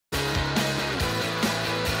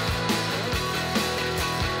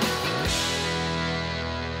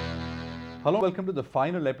Hello, welcome to the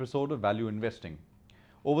final episode of Value Investing.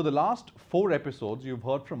 Over the last 4 episodes, you've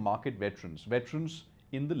heard from market veterans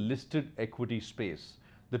in the listed equity space,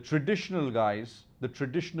 the traditional guys, the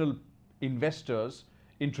traditional investors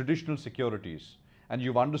in traditional securities, and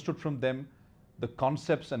you've understood from them the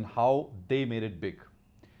concepts and how they made it big.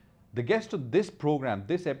 The guest of this program,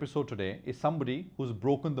 this episode today, is somebody who's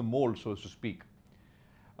broken the mold, so to speak.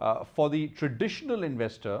 For the traditional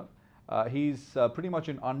investor, he's pretty much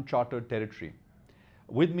in uncharted territory.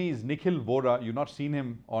 With me is Nikhil Vora. You've not seen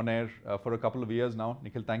him on air for a couple of years now.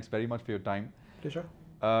 Nikhil, thanks very much for your time. Pleasure.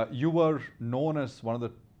 You were known as one of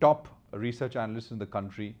the top research analysts in the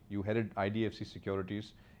country. You headed IDFC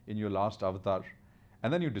Securities in your last avatar,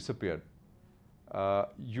 and then you disappeared.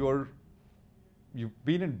 You've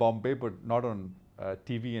been in Bombay, but not on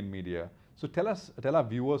TV and media. So tell our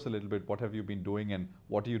viewers a little bit, what have you been doing and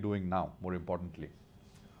what are you doing now, more importantly?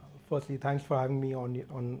 Firstly, thanks for having me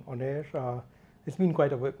on air. It's been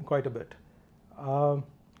quite a bit.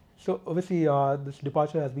 So obviously, this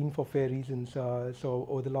departure has been for fair reasons. So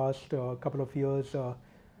over the last couple of years,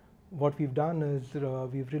 what we've done is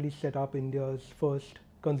we've really set up India's first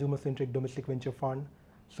consumer-centric domestic venture fund.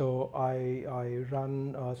 So I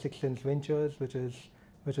run Sixth Sense Ventures, which is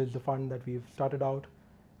the fund that we've started out.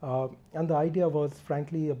 And the idea was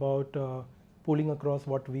frankly about pulling across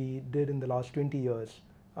what we did in the last 20 years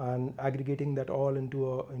and aggregating that all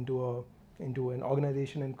into an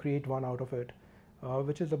organization and create one out of it,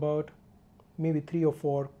 which is about maybe 3 or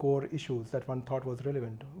 4 core issues that one thought was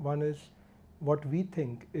relevant. One is what we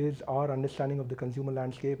think is our understanding of the consumer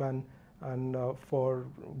landscape, and for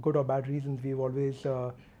good or bad reasons, we've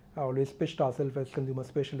always pitched ourselves as consumer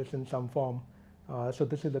specialists in some form. So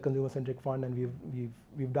this is the consumer-centric fund, and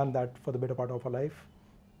we've done that for the better part of our life.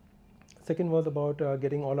 Second was about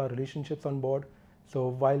getting all our relationships on board. So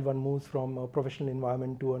while one moves from a professional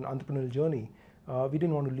environment to an entrepreneurial journey, we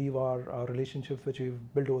didn't want to leave our relationships which we've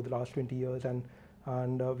built over the last 20 years,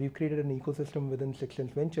 and we've created an ecosystem within Sixth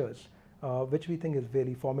Sense Ventures, which we think is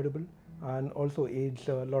very formidable and also aids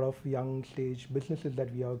a lot of young stage businesses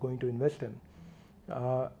that we are going to invest in.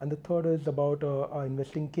 And the third is about our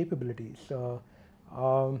investing capabilities.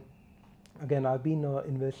 Again, I've been an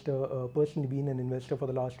investor, personally been an investor for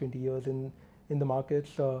the last 20 years in the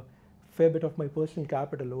markets. Fair bit of my personal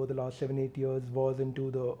capital over the last 7-8 years was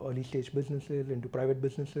into the early stage businesses, into private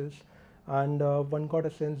businesses, and one got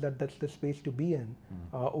a sense that that's the space to be in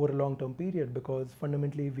over a long-term period, because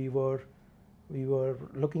fundamentally we were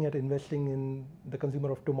looking at investing in the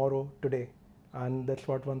consumer of tomorrow, today, and that's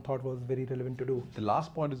what one thought was very relevant to do. The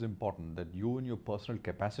last point is important, that you in your personal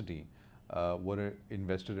capacity were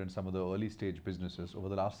invested in some of the early stage businesses over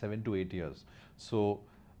the last 7 to 8 years. So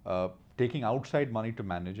taking outside money to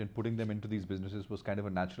manage and putting them into these businesses was kind of a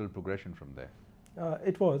natural progression from there.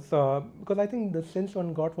 It was, because I think the sense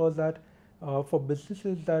one got was that for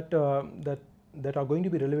businesses that are going to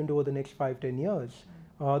be relevant over the next 5-10 years,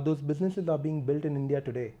 those businesses are being built in India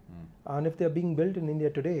today. And if they're being built in India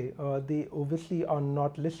today, they obviously are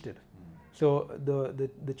not listed. So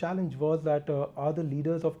the challenge was that are the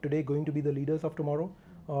leaders of today going to be the leaders of tomorrow?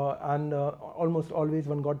 And almost always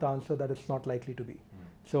one got the answer that it's not likely to be.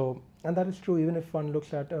 So, and that is true even if one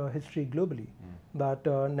looks at history globally, that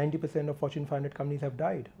 90% of Fortune 500 companies have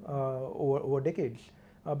died over decades,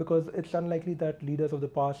 because it's unlikely that leaders of the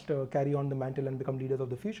past carry on the mantle and become leaders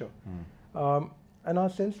of the future. And our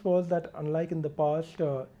sense was that unlike in the past,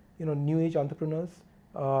 new age entrepreneurs,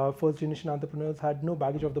 first generation entrepreneurs had no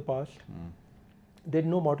baggage of the past. They had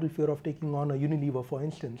no mortal fear of taking on a Unilever, for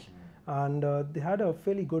instance, and they had a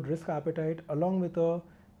fairly good risk appetite along with a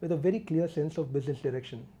very clear sense of business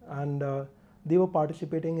direction, and they were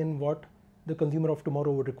participating in what the consumer of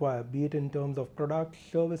tomorrow would require, be it in terms of products,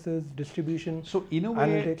 services, distribution, so in a way,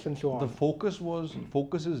 analytics, and so on. The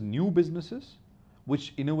focus is new businesses,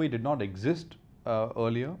 which in a way did not exist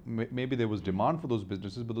earlier. Maybe there was demand for those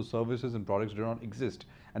businesses, but those services and products did not exist,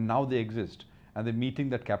 and now they exist, and they're meeting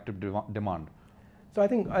that captive demand. So I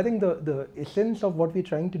think the essence of what we're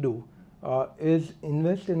trying to do is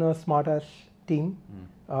invest in a smart-ass team,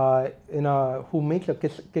 who makes a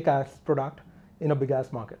kick-ass product in a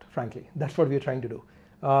big-ass market. Frankly, that's what we're trying to do.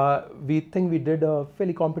 We think we did a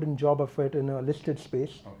fairly competent job of it in a listed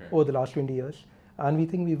space over the last 20 years. And we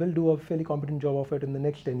think we will do a fairly competent job of it in the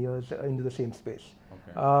next 10 years into the same space.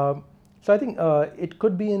 So I think it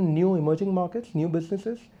could be in new emerging markets, new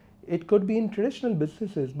businesses. It could be in traditional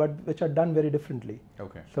businesses, but which are done very differently.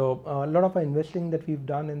 So a lot of our investing that we've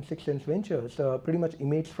done in Sixth Sense Ventures pretty much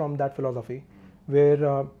emanates from that philosophy,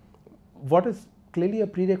 where what is clearly a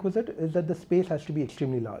prerequisite is that the space has to be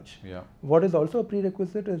extremely large. Yeah. What is also a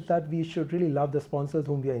prerequisite is that we should really love the sponsors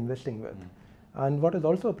whom we are investing with. And what is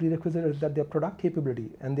also a prerequisite is that their product capability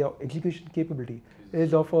and their execution capability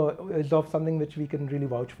is of something which we can really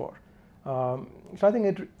vouch for. So I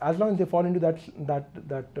think as long as they fall into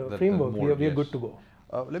that framework, we are good to go.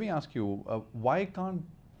 Let me ask you, why can't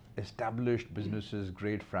established businesses,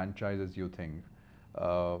 great franchises, you think,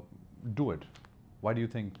 do it? Why do you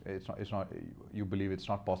think it's not? You believe it's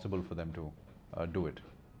not possible for them to do it?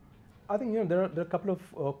 I think there are a couple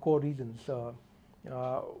of core reasons.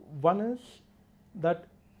 One is that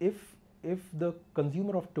if the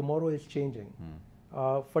consumer of tomorrow is changing,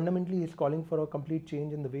 fundamentally he's calling for a complete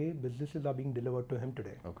change in the way businesses are being delivered to him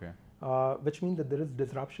today. Okay. Which means that there is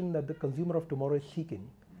disruption that the consumer of tomorrow is seeking,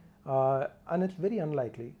 and it's very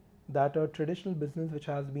unlikely that a traditional business which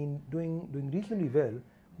has been doing reasonably well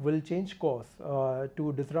will change course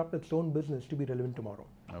to disrupt its own business to be relevant tomorrow.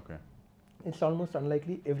 Okay. It's almost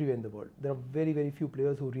unlikely everywhere in the world. There are very, very few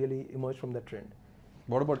players who really emerge from that trend.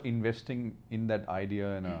 What about investing in that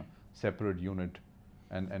idea in a separate unit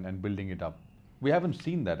and building it up? We haven't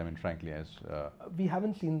seen that, I mean, frankly, as... We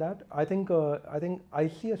haven't seen that. I think I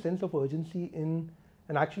see a sense of urgency in,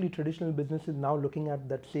 and actually traditional businesses now looking at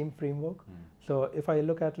that same framework. So if I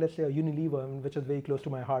look at, let's say, a Unilever, which is very close to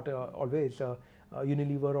my heart always,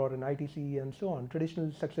 Unilever or an ITC and so on,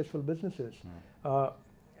 traditional successful businesses,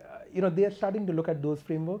 they are starting to look at those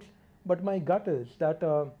frameworks. But my gut is that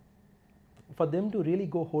for them to really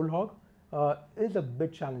go whole hog is a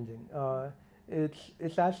bit challenging.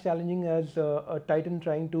 It's as challenging as a Titan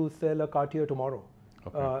trying to sell a Cartier tomorrow.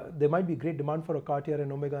 Okay. There might be great demand for a Cartier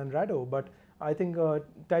and Omega and Rado, but I think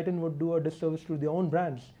Titan would do a disservice to their own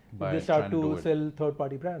brands if they start to sell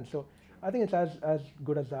third-party brands. So I think it's as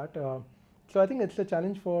good as that. So I think it's a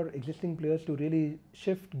challenge for existing players to really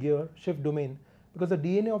shift gear, shift domain, because the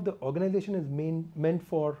DNA of the organization is meant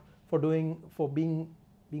for being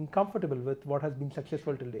comfortable with what has been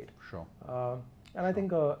successful till date. Sure. And I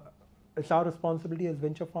think it's our responsibility as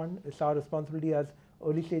venture fund, it's our responsibility as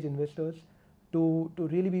early stage investors to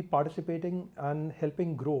really be participating and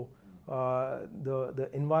helping grow the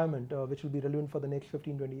environment which will be relevant for the next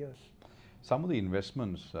 15-20 years. Some of the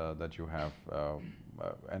investments that you have,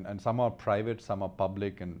 and some are private, some are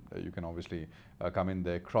public, and you can obviously come in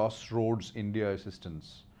there. Crossroads India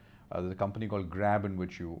Assistance, there's a company called Grab in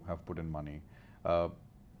which you have put in money.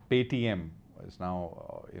 Paytm is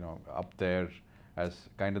now up there as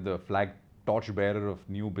kind of the flag torchbearer of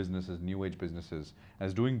new businesses, new age businesses, and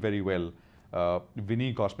is doing very well.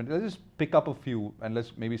 Vinny Cosmetics. Let's just pick up a few and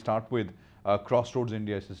let's maybe start with Crossroads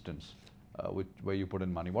India Assistance, where you put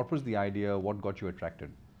in money. What was the idea? What got you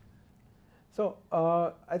attracted? So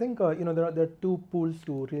I think there are two pools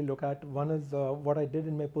to really look at. One is what I did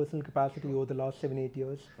in my personal capacity over the last 7-8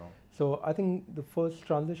 years. Sure. So I think the first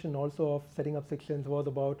transition also of setting up Sixth Sense was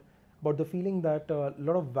about the feeling that a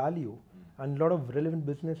lot of value and a lot of relevant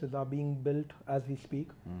businesses are being built as we speak,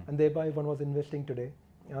 and thereby one was investing today.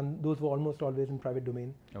 And those were almost always in private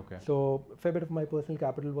domain. Okay. So a fair bit of my personal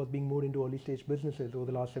capital was being moved into early stage businesses over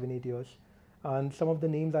the last 7-8 years. And some of the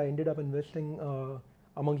names I ended up investing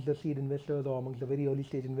amongst the seed investors or amongst the very early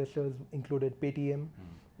stage investors included Paytm,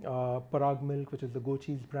 Parag Milk, which is the Go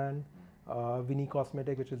Cheese brand, Vinny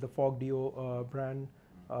Cosmetic, which is the Fog Deo brand,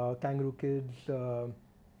 Kangaroo Kids,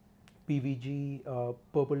 PVG,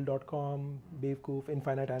 Purple.com, Bavecoof,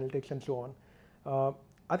 Infinite Analytics, and so on.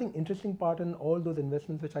 I think interesting part in all those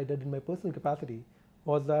investments which I did in my personal capacity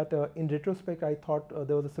was that in retrospect I thought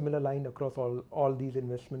there was a similar line across all these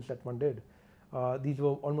investments that one did. These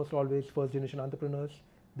were almost always first generation entrepreneurs.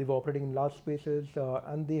 They were operating in large spaces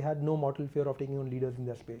and they had no mortal fear of taking on leaders in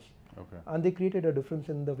their space. Okay. And they created a difference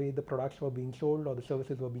in the way the products were being sold or the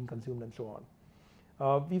services were being consumed and so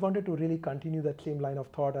on. We wanted to really continue that same line of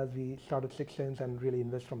thought as we started Sixth Sense and really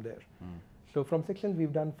invest from there. So from Sixth Sense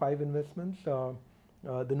we've done 5 investments.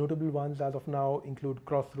 The notable ones as of now include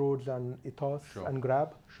Crossroads and Ethos and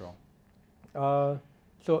Grab. Sure.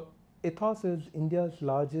 So Ethos is India's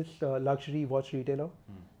largest luxury watch retailer,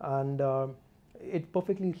 and it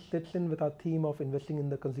perfectly fits in with our theme of investing in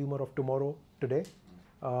the consumer of tomorrow today.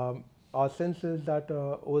 Our sense is that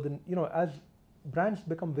as brands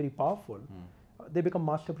become very powerful, they become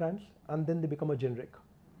master brands and then they become a generic.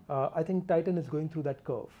 I think Titan is going through that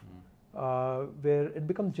curve. Where it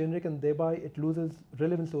becomes generic and thereby it loses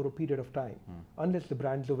relevance over a period of time, unless the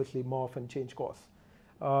brands obviously morph and change course.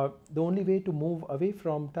 The only way to move away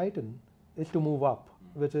from Titan is to move up,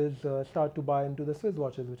 which is start to buy into the Swiss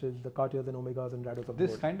watches, which is the Cartiers and Omegas and Rados of the world.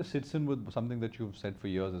 This kind of sits in with something that you've said for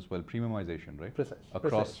years as well, premiumization, right? Precise.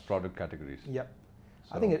 Across product categories. Yeah.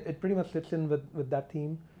 I think it pretty much fits in with that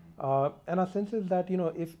theme. And our sense is that,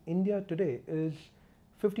 if India today is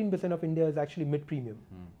 15% of India is actually mid-premium.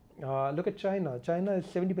 Look at China. China is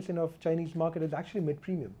 70% of Chinese market is actually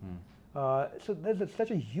mid-premium. So there's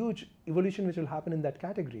such a huge evolution which will happen in that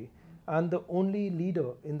category. And the only leader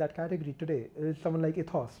in that category today is someone like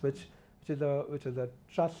Ethos, which is a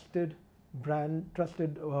trusted brand,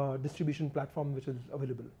 trusted distribution platform which is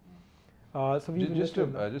available. So we just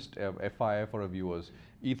FYI for our viewers,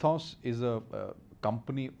 Ethos is a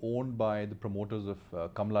company owned by the promoters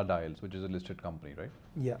of Kamla Dials, which is a listed company, right?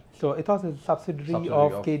 Yeah. So Ethos is a subsidiary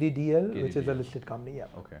of KDDL, which is a listed company. Yeah.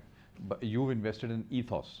 Okay. But you've invested in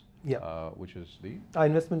Ethos. Yeah. Which is the? Our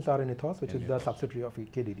investments are in Ethos, which is the subsidiary of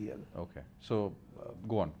KDDL. Okay. So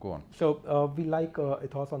go on. So we like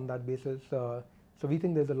Ethos on that basis. So we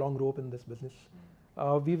think there's a long rope in this business.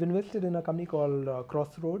 We've invested in a company called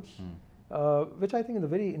Crossroads, which I think is a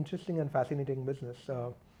very interesting and fascinating business.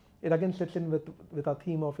 It again fits in with our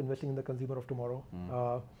theme of investing in the consumer of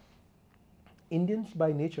tomorrow. Indians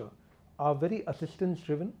by nature are very assistance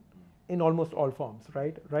driven in almost all forms,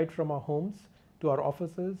 right? Right from our homes to our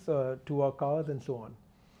offices, to our cars and so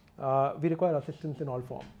on. We require assistance in all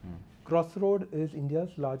forms. Crossroad is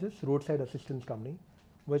India's largest roadside assistance company,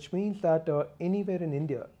 which means that anywhere in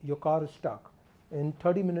India, your car is stuck. In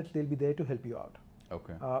 30 minutes, they'll be there to help you out.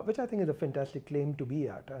 Okay. Which I think is a fantastic claim to be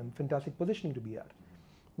at and fantastic positioning to be at.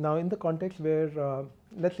 Now, in the context where,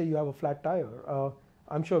 let's say you have a flat tire,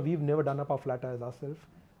 I'm sure we've never done up our flat tires ourselves.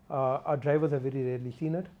 Our drivers have very rarely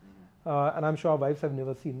seen it. And I'm sure our wives have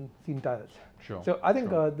never seen tires. Sure. So I think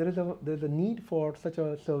there's a need for such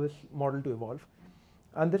a service model to evolve.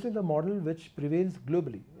 And this is a model which prevails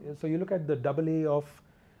globally. So you look at the AA of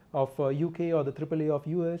UK or the AAA of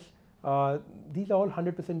US, these are all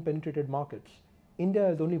 100% penetrated markets. India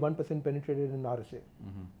is only 1% penetrated in RSA.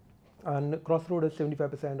 And Crossroad is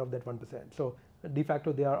 75% of that 1%. So de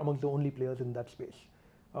facto, they are amongst the only players in that space.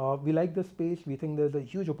 We like this space. We think there's a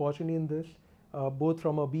huge opportunity in this, both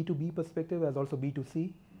from a B2B perspective as also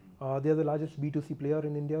B2C. They are the largest B2C player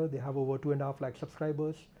in India. They have over 2.5 lakh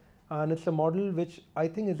subscribers. And it's a model which I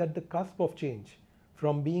think is at the cusp of change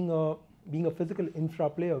from being a physical infra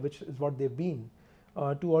player, which is what they've been,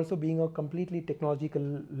 to also being a completely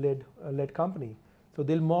technological led company. So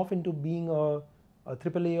they'll morph into being a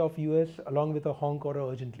AAA of US along with a honk or a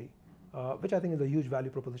urgently, which I think is a huge value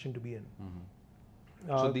proposition to be in.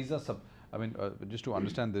 So these are just to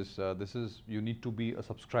understand this, this is you need to be a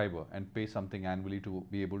subscriber and pay something annually to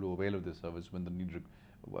be able to avail of this service when the need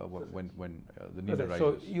the need arises.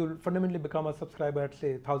 So you'll fundamentally become a subscriber at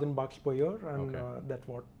say $1,000 per year, and that's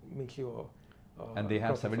what makes you and they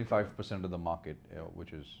have 75% of the market,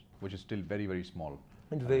 which is still very, very small.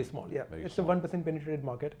 It's very small, yeah. It's a 1% penetrated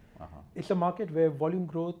market. It's a market where volume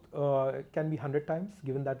growth can be 100 times,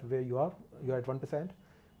 given that where you're at 1%.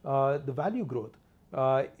 The value growth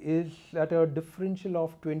is at a differential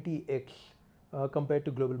of 20x compared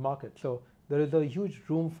to global market. So there is a huge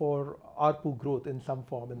room for ARPU growth in some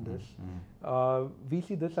form in this. We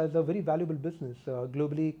see this as a very valuable business.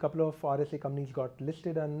 Globally, a couple of RSA companies got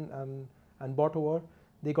listed and bought over.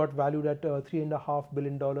 They got valued at $3.5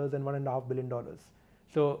 billion and $1.5 billion.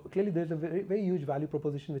 So clearly, there's a very, very huge value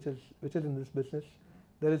proposition which is in this business.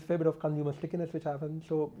 There is a fair bit of consumer stickiness which happens.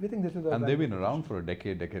 So we think this is a and they've been around for a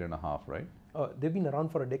decade and a half, right? They've been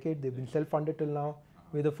around for a decade. They've been self-funded till now.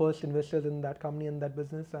 We're the first investors in that company and that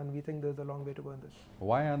business, and we think there's a long way to go in this.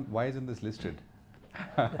 Why isn't this listed?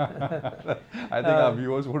 I think our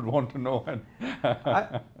viewers would want to know.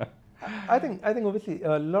 I think obviously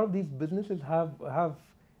a lot of these businesses have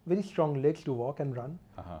very strong legs to walk and run.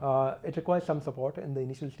 It requires some support in the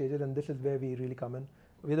initial stages, and this is where we really come in.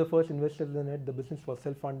 We're the first investors in it. The business was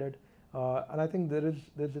self-funded, and I think there's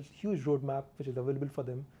this huge roadmap which is available for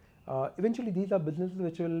them. Eventually, these are businesses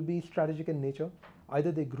which will be strategic in nature. Either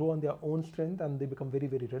they grow on their own strength and they become very,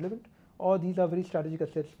 very relevant, or these are very strategic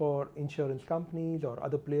assets for insurance companies or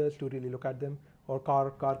other players to really look at them, or car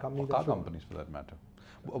companies. Or car companies for that matter.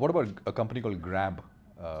 What about a company called Grab,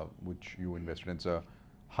 which you invested in? It's a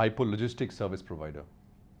hyper logistics service provider.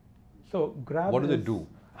 So Grab. What do they do?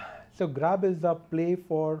 So Grab is a play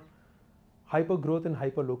for hyper growth and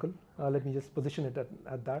hyper local. Let me just position it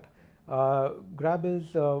at that. Grab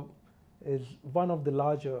is one of the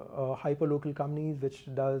larger hyper local companies which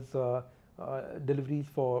does deliveries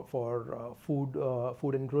for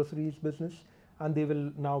food and groceries business, and they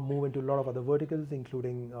will now move into a lot of other verticals,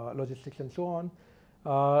 including logistics and so on.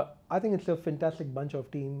 I think it's a fantastic bunch of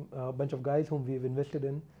guys whom we've invested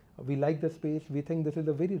in. We like the space. We think this is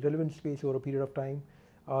a very relevant space over a period of time.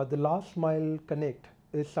 The last mile connect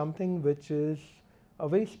is something which is a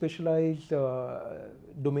very specialized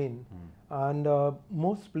domain, and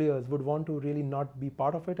most players would want to really not be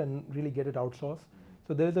part of it and really get it outsourced.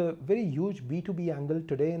 So there's a very huge B2B angle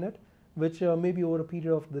today in it, which maybe over a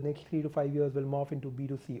period of the next 3 to 5 years will morph into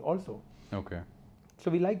B2C also. Okay.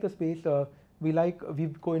 So we like the space.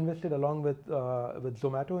 We've co-invested along with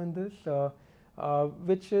Zomato in this,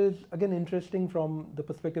 which is again interesting from the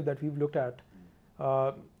perspective that we've looked at.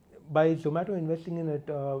 By Zomato investing in it,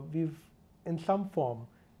 we've in some form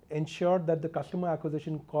ensured that the customer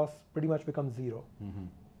acquisition cost pretty much becomes zero.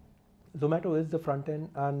 Zomato is the front end,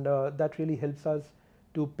 and that really helps us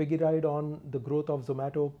to piggy ride on the growth of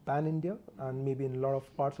Zomato pan-India and maybe in a lot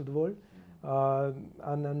of parts of the world,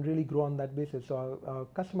 and really grow on that basis. So our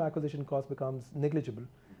customer acquisition cost becomes negligible,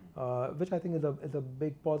 which I think is a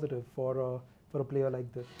big positive for a player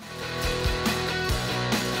like this.